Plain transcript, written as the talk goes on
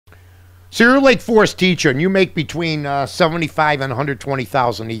So you're a Lake Forest teacher, and you make between 75 and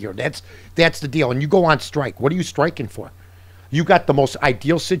 120,000 a year. That's the deal. And you go on strike. What are you striking for? You got the most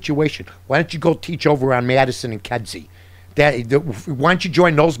ideal situation. Why don't you go teach over on Madison and Kedzie? Why don't you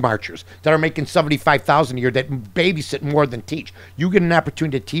join those marchers that are making 75,000 a year that babysit more than teach? You get an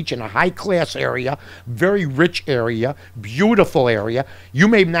opportunity to teach in a high-class area, very rich area, beautiful area. You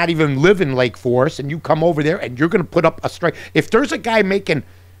may not even live in Lake Forest, and you come over there, and you're going to put up a strike. If there's a guy making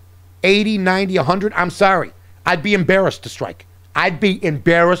 80, 90, 100, I'm sorry. I'd be embarrassed to strike. I'd be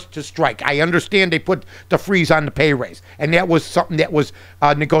embarrassed to strike. I understand they put the freeze on the pay raise, and that was something that was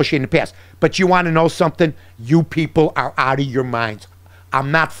negotiated in the past. But you want to know something? You people are out of your minds.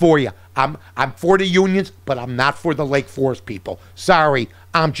 I'm not for you. I'm for the unions, but I'm not for the Lake Forest people. Sorry,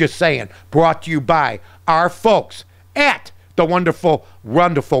 I'm just saying. Brought to you by our folks at the wonderful,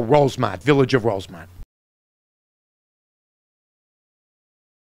 wonderful Rosemont, Village of Rosemont.